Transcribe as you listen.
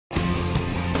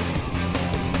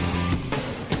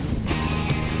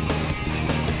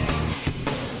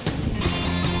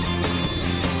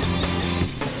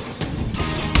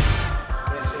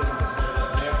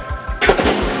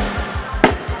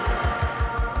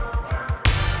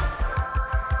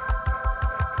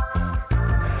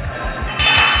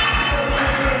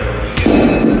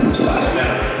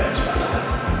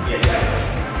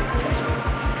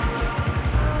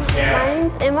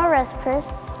Respress.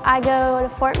 I go to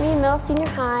Fort Meade Middle Senior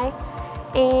High,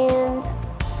 and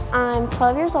I'm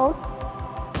 12 years old.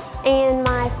 And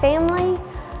my family,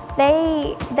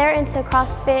 they're into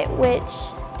CrossFit, which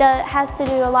has to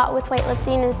do a lot with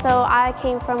weightlifting, and so I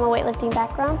came from a weightlifting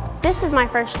background. This is my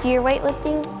first year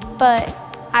weightlifting, but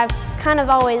I've kind of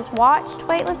always watched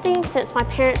weightlifting since my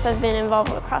parents have been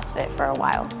involved with CrossFit for a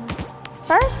while.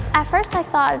 At first I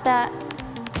thought that,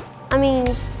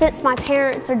 since my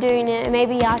parents are doing it,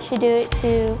 maybe I should do it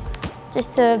too,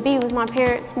 just to be with my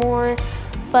parents more.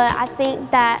 But I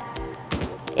think that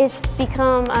it's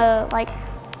become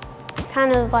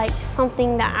kind of like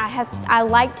something that I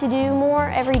like to do more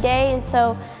every day, and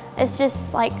so it's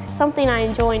just like something I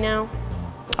enjoy now.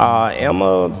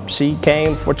 Emma, she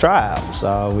came for tryouts.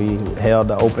 We held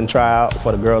the open tryout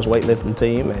for the girls weightlifting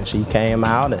team, and she came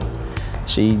out and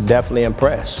she definitely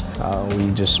impressed.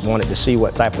 We just wanted to see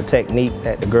what type of technique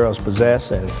that the girls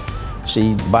possess, and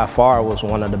she by far was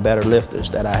one of the better lifters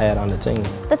that I had on the team.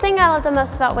 The thing I love the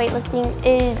most about weightlifting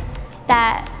is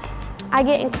that I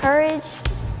get encouraged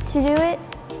to do it,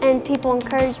 and people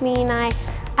encourage me, and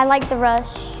I like the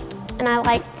rush, and I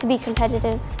like to be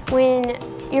competitive. When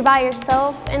you're by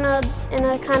yourself in a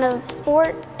kind of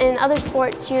sport, in other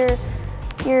sports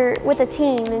you're with a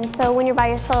team, and so when you're by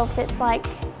yourself, it's like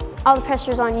all the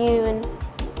pressure's on you, and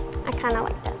I kind of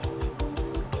like that.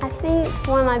 I think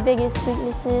one of my biggest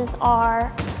weaknesses are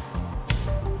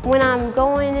when I'm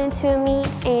going into a meet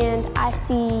and I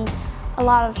see a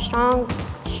lot of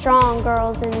strong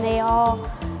girls, and they all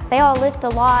lift a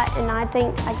lot, and I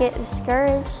think I get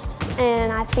discouraged,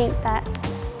 and I think that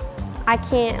I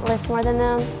can't lift more than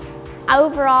them.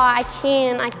 Overall,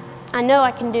 I know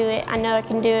I can do it,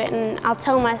 and I'll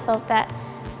tell myself that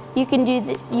you can do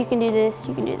this, you can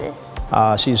do this.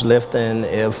 She's lifting,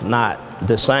 if not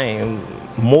the same,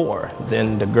 more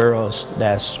than the girls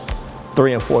that's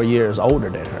 3 and 4 years older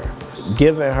than her.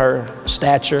 Given her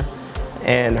stature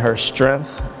and her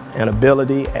strength and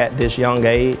ability at this young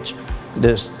age,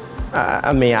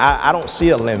 I don't see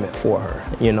a limit for her.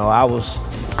 You know,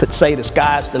 could say the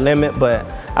sky's the limit, but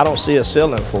I don't see a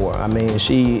ceiling for her.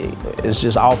 She is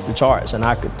just off the charts, and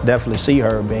I could definitely see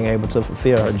her being able to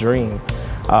fulfill her dream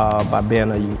by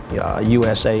being a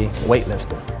USA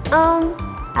weightlifter.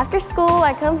 After school,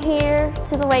 I come here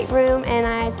to the weight room, and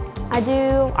I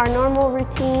do our normal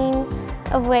routine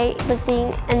of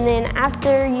weightlifting, and then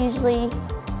after, usually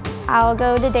I'll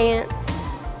go to dance,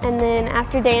 and then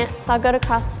after dance I'll go to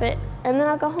CrossFit, and then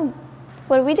I'll go home.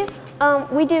 What do?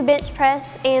 We do bench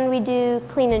press, and we do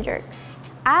clean and jerk.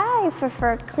 I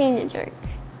prefer clean and jerk.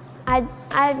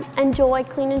 I enjoy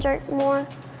clean and jerk more.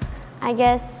 I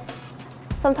guess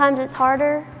sometimes it's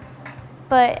harder,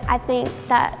 but I think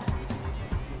that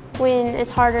when it's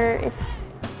harder,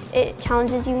 it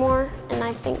challenges you more, and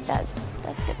I think that's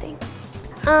a good thing.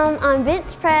 On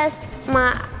bench press,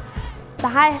 the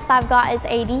highest I've got is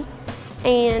 80,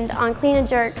 and on clean and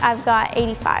jerk, I've got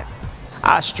 85.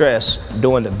 I stress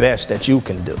doing the best that you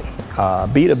can do.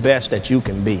 Be the best that you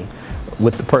can be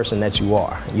with the person that you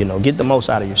are. You know, get the most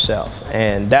out of yourself,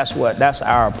 and that's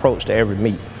our approach to every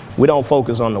meet. We don't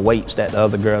focus on the weights that the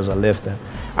other girls are lifting.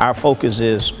 Our focus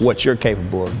is what you're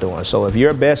capable of doing. So if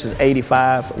your best is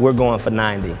 85, we're going for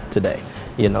 90 today.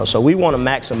 You know, so we want to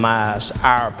maximize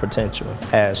our potential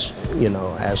as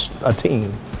a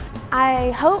team.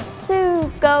 I hope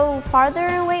to go farther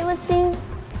in weightlifting,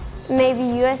 maybe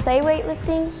USA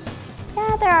weightlifting.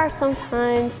 Yeah, there are some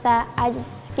times that I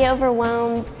just get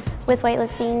overwhelmed with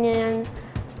weightlifting and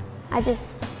I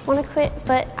just want to quit,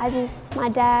 but my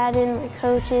dad and my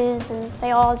coaches, and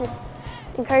they all just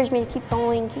encourage me to keep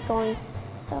going.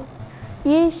 So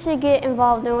you should get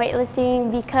involved in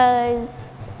weightlifting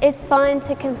because it's fun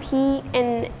to compete,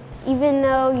 and even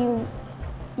though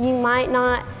you might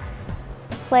not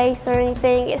place or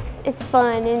anything, it's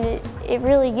fun, and it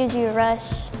really gives you a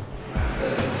rush.